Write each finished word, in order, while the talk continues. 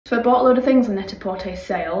So I bought a load of things on Net-a-Porter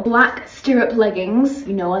sale. Black stirrup leggings.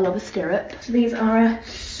 You know I love a stirrup. So these are a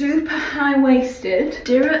super high-waisted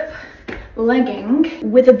stirrup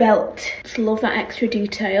legging with a belt. Just love that extra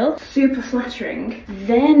detail. Super flattering.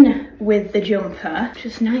 Then with the jumper,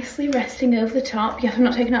 just nicely resting over the top. Yes, I'm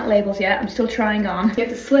not taking out labels yet. I'm still trying on. You have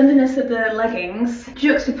the slenderness of the leggings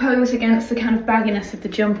juxtaposed against the kind of bagginess of the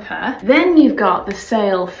jumper. Then you've got the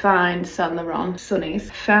sale find Saint Laurent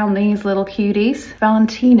sunnies. Found these little cuties.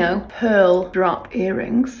 Valentino pearl drop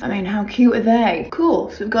earrings. I mean, how cute are they? Cool.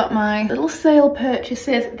 So we've got my little sale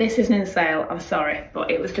purchases. This isn't in sale, I'm sorry, but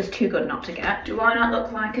it was just too good not to get. Do I not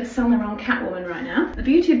look like a Saint Laurent Catwoman right now? The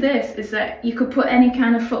beauty of this is that you could put any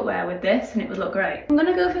kind of footwear with this and it would look great. I'm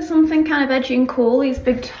gonna go for something kind of edgy and cool, these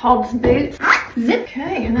big Todd's boots. Zip.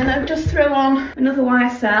 Okay, and then I'll just throw on another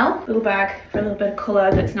YSL little bag for a little bit of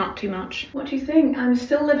colour that's not too much. What do you think? I'm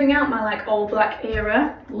still living out my like all black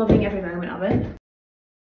era, loving every moment of it.